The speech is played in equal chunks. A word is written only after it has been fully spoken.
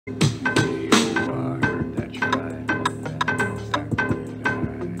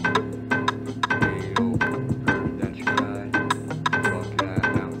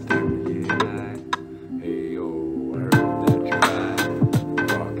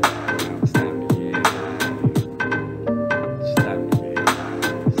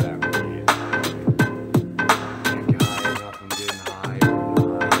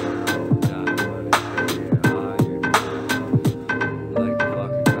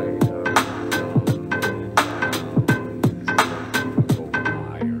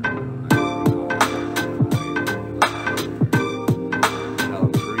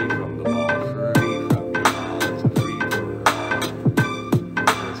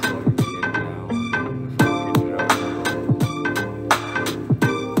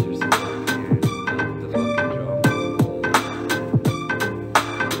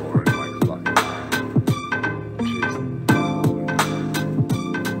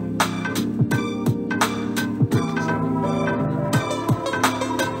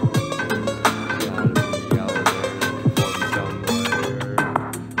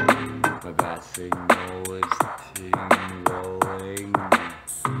Signal is tingling.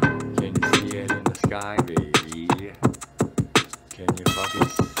 Can you see it in the sky, baby? Can you fucking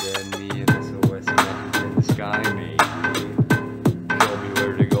send me an SOS message in the sky, maybe? Show me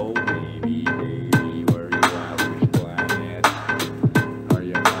where to go, baby, baby. Where you at? Which planet? Are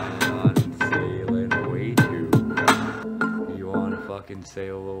you planning on sailing away to? You wanna fucking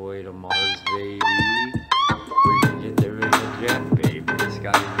sail away to Mars, baby? We can get there in a jet, baby. Just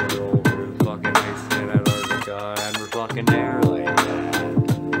gotta get over fucking Iceland, Antarctica, and we're fucking there like that.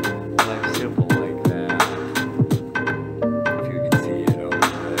 Like simple like that. If you can see it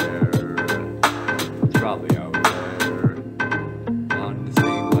over there, it's probably out there on the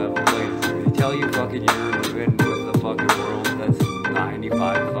same level place. They tell you fucking you're living with a fucking world that's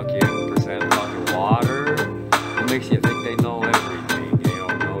 95% fucking water. It makes you think they know everything. They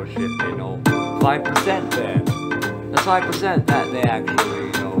don't know shit. They know 5% then. That's 5% that they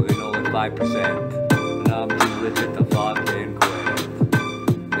actually know. They know like 5%. And I'm too legit to fucking quit.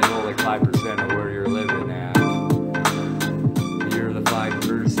 They know like 5% of where you're living at. You're the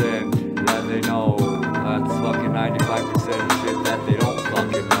 5% that they know. That's fucking 95% shit that they don't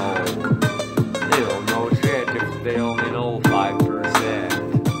fucking know. They don't know shit if they only know 5%.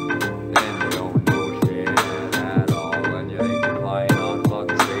 Then they don't know shit at all. And you think they're flying on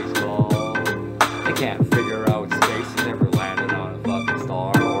fucking space ball. They can't figure out space. They never landed on a fucking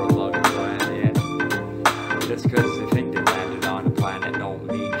star or a fucking planet. Just because they think they landed on a planet don't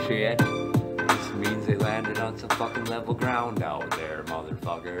mean shit. This means they landed on some fucking level ground out there,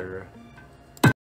 motherfucker.